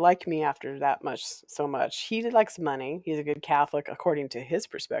like me after that so much. He likes money. He's a good Catholic, according to his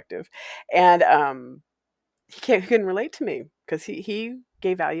perspective. And, he couldn't relate to me because he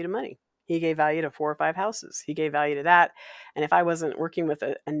gave value to money. He gave value to 4 or 5 houses. He gave value to that. And if I wasn't working with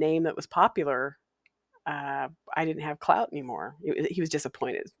a name that was popular, I didn't have clout anymore. He was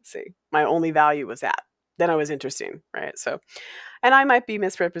disappointed. See, my only value was that. Then I was interesting, right? So, and I might be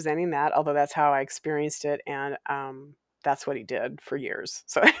misrepresenting that, although that's how I experienced it, and that's what he did for years.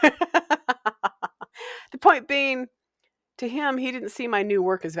 So, the point being, to him, he didn't see my new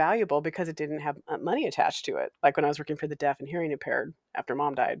work as valuable because it didn't have money attached to it. Like when I was working for the deaf and hearing impaired after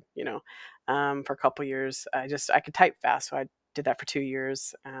mom died, for a couple years, I could type fast. So I did that for 2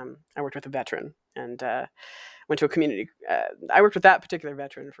 years. I worked with a veteran and went to a community. I worked with that particular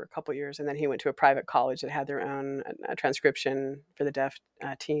veteran for a couple years. And then he went to a private college that had their own transcription for the deaf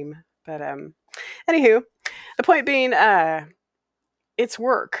team. But anywho, the point being, it's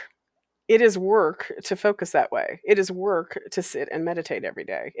work. It is work to focus that way. It is work to sit and meditate every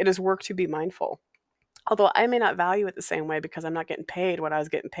day. It is work to be mindful. Although I may not value it the same way because I'm not getting paid what I was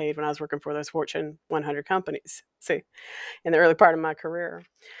getting paid when I was working for those Fortune 100 companies, see, in the early part of my career.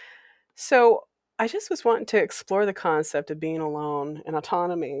 So I just was wanting to explore the concept of being alone and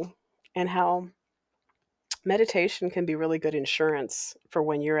autonomy and how meditation can be really good insurance for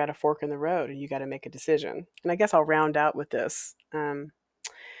when you're at a fork in the road and you got to make a decision. And I guess I'll round out with this.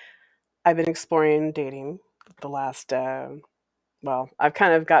 I've been exploring dating the last, I've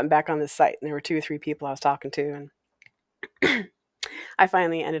kind of gotten back on this site, and there were 2 or 3 people I was talking to, and I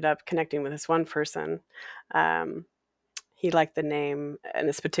finally ended up connecting with this one person. He liked the name in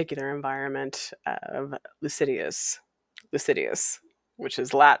this particular environment of Lucidius, which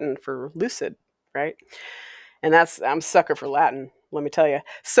is Latin for lucid, right? And I'm a sucker for Latin, let me tell you.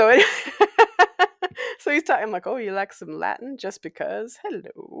 So so he's talking. I'm like, oh, you like some Latin just because?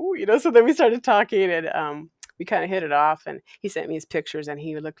 Hello, you know. So then we started talking, and we kind of hit it off. And he sent me his pictures, and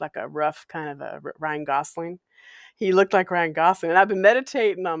he looked like a rough kind of a Ryan Gosling. He looked like Ryan Gosling, and I've been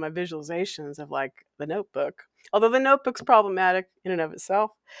meditating on my visualizations of like The Notebook. Although The Notebook's problematic in and of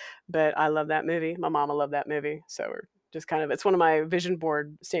itself, but I love that movie. My mama loved that movie, so we're just kind of, it's one of my vision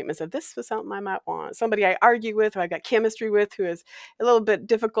board statements of this was something I might want. Somebody I argue with, or I got chemistry with, who is a little bit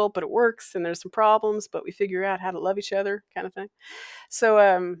difficult, but it works, and there's some problems, but we figure out how to love each other, kind of thing. So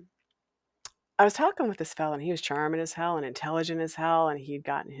I was talking with this fella, and he was charming as hell and intelligent as hell, and he'd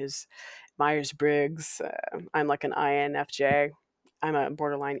gotten his Myers Briggs. I'm like an INFJ. I'm a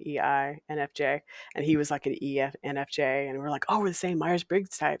borderline EINFJ, and he was like an ENFJ, and we were like, oh, we're the same Myers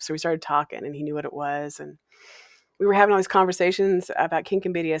Briggs type. So we started talking, and he knew what it was, and we were having all these conversations about kink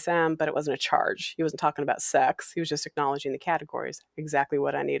and BDSM, but it wasn't a charge. He wasn't talking about sex. He was just acknowledging the categories, exactly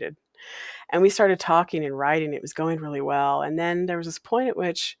what I needed. And we started talking and writing. It was going really well. And then there was this point at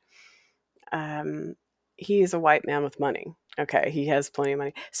which um, he is a white man with money. Okay, he has plenty of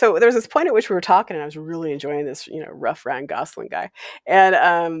money. So there was this point at which we were talking, and I was really enjoying this, rough Ryan Gosling guy.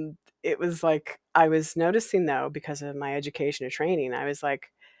 And it was like I was noticing, though, because of my education and training, I was like,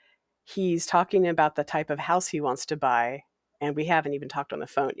 he's talking about the type of house he wants to buy, and we haven't even talked on the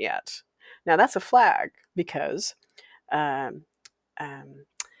phone yet. Now that's a flag because um, um,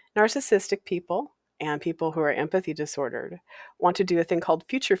 narcissistic people and people who are empathy disordered want to do a thing called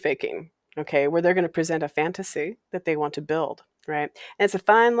future faking, okay, where they're going to present a fantasy that they want to build, right? And it's a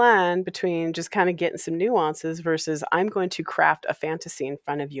fine line between just kind of getting some nuances versus I'm going to craft a fantasy in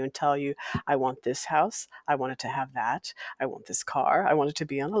front of you and tell you, I want this house, I want it to have that, I want this car, I want it to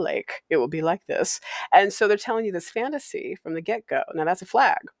be on a lake, it will be like this. And so they're telling you this fantasy from the get go. Now that's a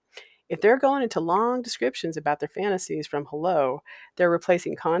flag. If they're going into long descriptions about their fantasies from hello, they're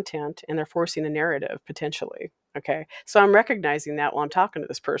replacing content and they're forcing a narrative potentially. Okay. So I'm recognizing that while I'm talking to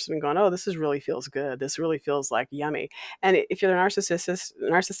this person and going, oh, this really feels good. This really feels like yummy. And if you're a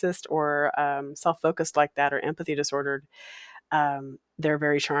narcissist or self-focused like that or empathy disordered, they're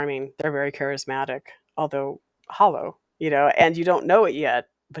very charming. They're very charismatic, although hollow, and you don't know it yet,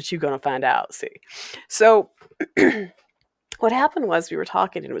 but you're going to find out. See? So what happened was we were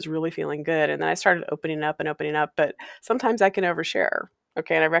talking and it was really feeling good. And then I started opening up and opening up, but sometimes I can overshare.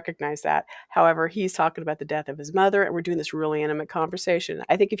 Okay. And I recognize that. However, he's talking about the death of his mother, and we're doing this really intimate conversation.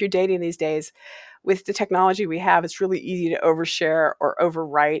 I think if you're dating these days with the technology we have, it's really easy to overshare or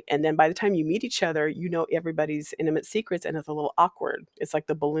overwrite. And then by the time you meet each other, you know everybody's intimate secrets, and it's a little awkward. It's like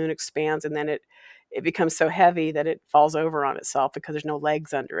the balloon expands and then it becomes so heavy that it falls over on itself because there's no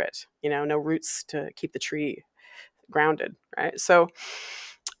legs under it, no roots to keep the tree grounded, right? So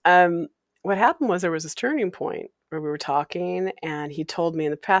what happened was there was this turning point where we were talking, and he told me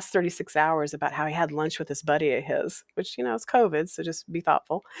in the past 36 hours about how he had lunch with this buddy of his, which, it's COVID, so just be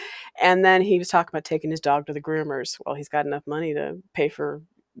thoughtful. And then he was talking about taking his dog to the groomers. Well, he's got enough money to pay for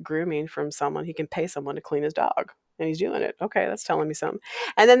grooming from someone. He can pay someone to clean his dog, and he's doing it. Okay, that's telling me something.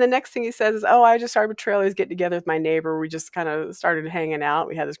 And then the next thing he says is, oh, I just arbitrarily getting together with my neighbor. We just kind of started hanging out.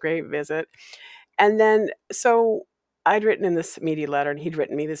 We had this great visit. And then, so I'd written in this meaty letter, and he'd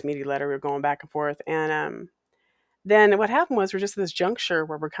written me this meaty letter. We were going back and forth. And then what happened was we're just at this juncture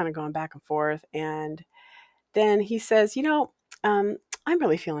where we're kind of going back and forth. And then he says, I'm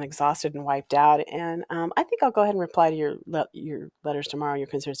really feeling exhausted and wiped out. And I think I'll go ahead and reply to your letters tomorrow, your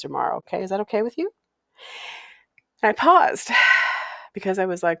concerns tomorrow. Okay. Is that okay with you? And I paused because I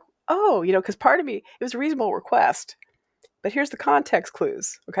was like, oh, because part of me, it was a reasonable request. But here's the context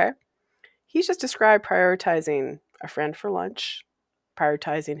clues. Okay. He's just described prioritizing a friend for lunch,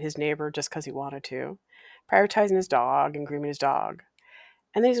 prioritizing his neighbor just because he wanted to, prioritizing his dog and grooming his dog.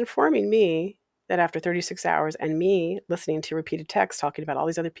 And then he's informing me that after 36 hours and me listening to repeated texts talking about all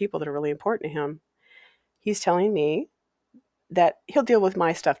these other people that are really important to him, he's telling me that he'll deal with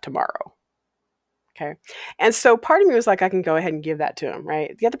my stuff tomorrow. Okay. And so part of me was like, I can go ahead and give that to him,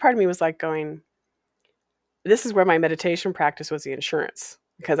 right? The other part of me was like going, this is where my meditation practice was the insurance,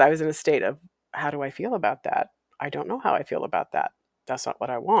 because I was in a state of, how do I feel about that? I don't know how I feel about that. That's not what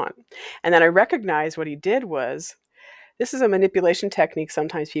I want. And then I recognized what he did was, this is a manipulation technique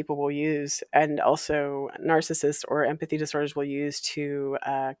sometimes people will use, and also narcissists or empathy disorders will use to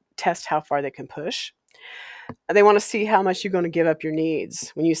test how far they can push. They want to see how much you're going to give up your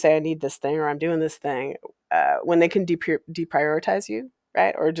needs. When you say, I need this thing, or I'm doing this thing, when they can deprioritize you,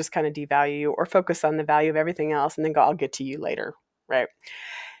 right? Or just kind of devalue you, or focus on the value of everything else and then go, I'll get to you later, right?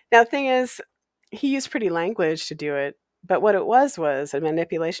 Now, the thing is, he used pretty language to do it, but what it was a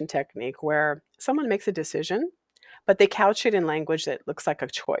manipulation technique where someone makes a decision, but they couch it in language that looks like a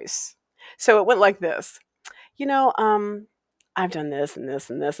choice. So it went like this, you know, I've done this and this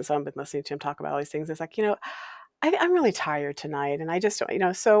and this. And so I've been listening to him talk about all these things. It's like, I'm really tired tonight and I just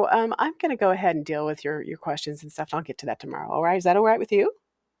don't, so I'm going to go ahead and deal with your questions and stuff. And I'll get to that tomorrow. All right. Is that all right with you?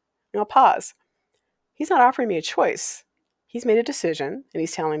 And I'll pause. He's not offering me a choice. He's made a decision and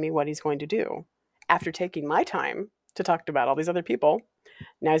he's telling me what he's going to do. After taking my time to talk about all these other people,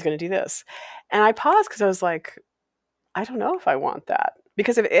 now he's going to do this. And I paused because I was like, I don't know if I want that.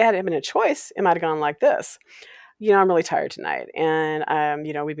 Because if it had been a choice, it might have gone like this. I'm really tired tonight. And,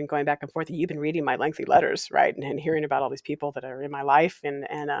 we've been going back and forth. You've been reading my lengthy letters, right? And hearing about all these people that are in my life.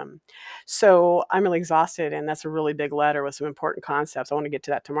 So I'm really exhausted. And that's a really big letter with some important concepts. I want to get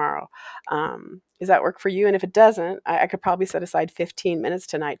to that tomorrow. Does that work for you? And if it doesn't, I could probably set aside 15 minutes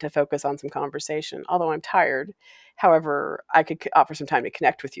tonight to focus on some conversation, although I'm tired. However, I could offer some time to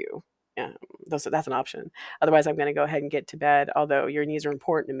connect with you. Yeah, that's an option. Otherwise, I'm going to go ahead and get to bed, although your needs are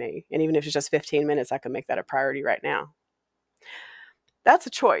important to me. And even if it's just 15 minutes, I can make that a priority right now. That's a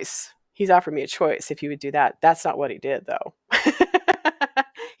choice. He's offered me a choice if he would do that. That's not what he did, though.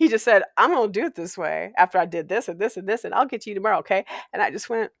 He just said, I'm going to do it this way after I did this and this and this, and I'll get to you tomorrow, okay? And I just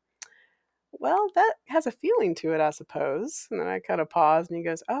went, well, that has a feeling to it, I suppose. And then I kind of paused and he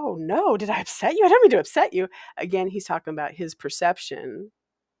goes, oh, no, did I upset you? I don't mean to upset you. Again, he's talking about his perception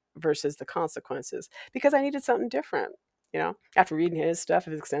versus the consequences because I needed something different. After reading his stuff,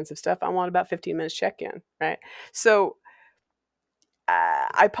 his extensive stuff, I want about 15 minutes check-in, right? So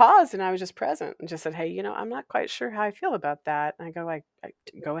I paused and I was just present and just said, hey, I'm not quite sure how I feel about that. And I go, I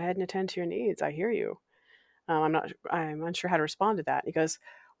go ahead and attend to your needs. I hear you. I'm unsure how to respond to that. And he goes,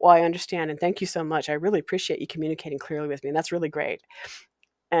 well, I understand. And thank you so much. I really appreciate you communicating clearly with me. And that's really great.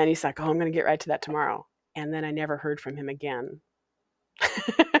 And he's like, oh, I'm going to get right to that tomorrow. And then I never heard from him again.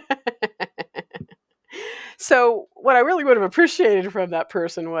 So what I really would have appreciated from that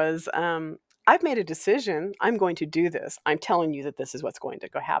person was, I've made a decision. I'm going to do this. I'm telling you that this is what's going to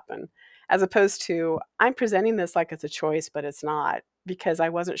go happen, as opposed to I'm presenting this like it's a choice, but it's not, because I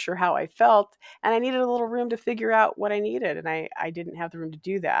wasn't sure how I felt and I needed a little room to figure out what I needed. And I didn't have the room to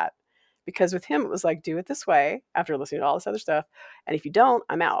do that, because with him, it was like, do it this way after listening to all this other stuff. And if you don't,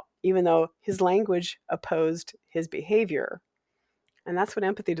 I'm out, even though his language opposed his behavior. And that's what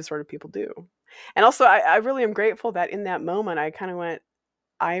empathy disordered people do. And also, I really am grateful that in that moment, I kind of went,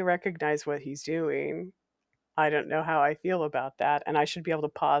 I recognize what he's doing. I don't know how I feel about that. And I should be able to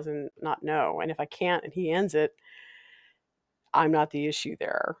pause and not know. And if I can't and he ends it, I'm not the issue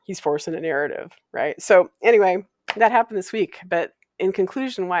there. He's forcing a narrative, right? So anyway, that happened this week. But in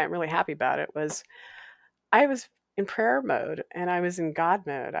conclusion, why I'm really happy about it was I was in prayer mode and I was in God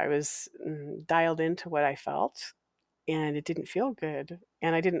mode. I was dialed into what I felt. And it didn't feel good.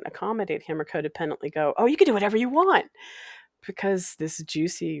 And I didn't accommodate him or codependently go, oh, you can do whatever you want. Because this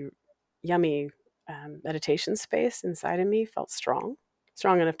juicy, yummy meditation space inside of me felt strong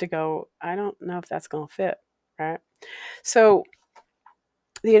enough to go, I don't know if that's going to fit, right? So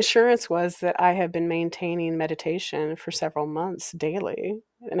the insurance was that I have been maintaining meditation for several months daily.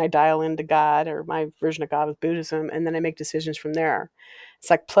 And I dial into God, or my version of God with Buddhism, and then I make decisions from there.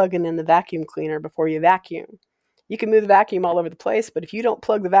 It's like plugging in the vacuum cleaner before you vacuum. You can move the vacuum all over the place, but if you don't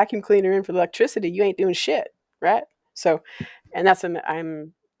plug the vacuum cleaner in for the electricity, you ain't doing shit, right? So, and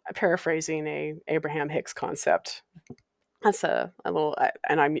I'm paraphrasing a Abraham Hicks concept. That's a little,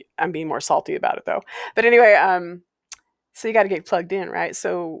 and I'm being more salty about it though. But anyway, so you got to get plugged in, right?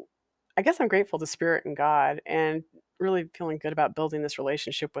 So I guess I'm grateful to Spirit and God, and really feeling good about building this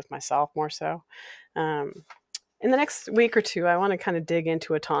relationship with myself more so. In the next week or two, I want to kind of dig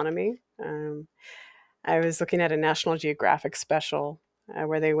into autonomy. I was looking at a National Geographic special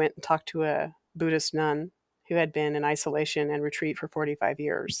where they went and talked to a Buddhist nun who had been in isolation and retreat for 45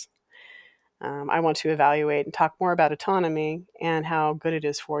 years. I want to evaluate and talk more about autonomy and how good it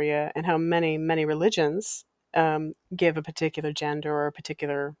is for you, and how many, many religions give a particular gender or a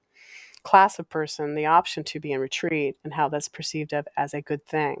particular class of person the option to be in retreat, and how that's perceived of as a good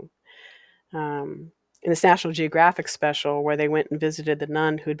thing. In this National Geographic special where they went and visited the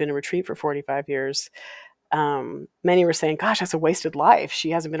nun who had been in retreat for 45 years, many were saying, gosh, that's a wasted life.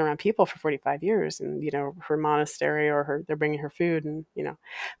 She hasn't been around people for 45 years. And, her monastery or they're bringing her food and,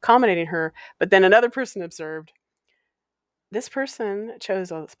 accommodating her. But then another person observed, this person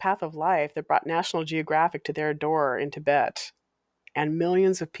chose a path of life that brought National Geographic to their door in Tibet. And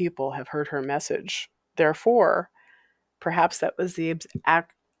millions of people have heard her message. Therefore, perhaps that was the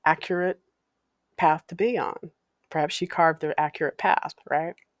accurate path to be on. Perhaps she carved the accurate path,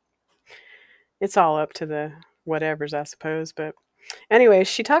 right? It's all up to the whatevers, I suppose. But Anyway,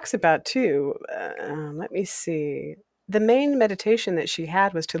 she talks about too, let me see. The main meditation that she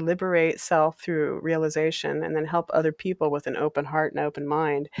had was to liberate self through realization and then help other people with an open heart and open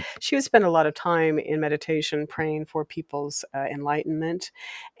mind. She would spend a lot of time in meditation praying for people's enlightenment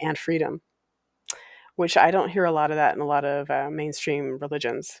and freedom, which I don't hear a lot of that in a lot of mainstream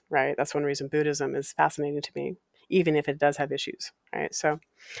religions, right? That's one reason Buddhism is fascinating to me, even if it does have issues, right? So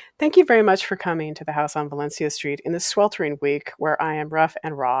thank you very much for coming to the house on Valencia Street in this sweltering week where I am rough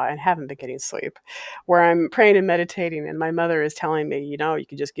and raw and haven't been getting sleep, where I'm praying and meditating, and my mother is telling me, you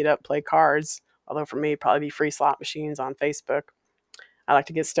can just get up, play cards. Although for me, it'd probably be free slot machines on Facebook. I like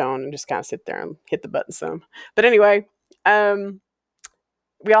to get stoned and just kind of sit there and hit the button some. But anyway, um,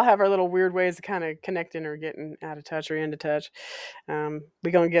 we all have our little weird ways of kind of connecting or getting out of touch or into touch. We're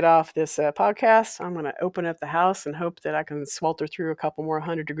going to get off this podcast. I'm going to open up the house and hope that I can swelter through a couple more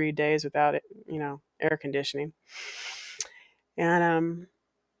 100-degree days without it, air conditioning. And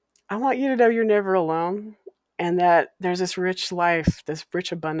I want you to know you're never alone, and that there's this rich life, this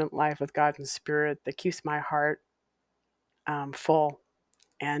rich, abundant life with God and Spirit that keeps my heart full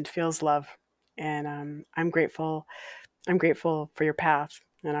and feels love. And I'm grateful. I'm grateful for your path,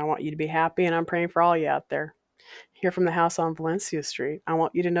 and I want you to be happy. And I'm praying for all you out there. Here from the house on Valencia Street, I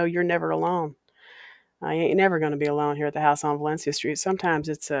want you to know you're never alone. You ain't never going to be alone here at the house on Valencia Street. Sometimes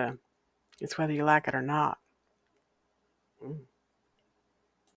it's whether you like it or not.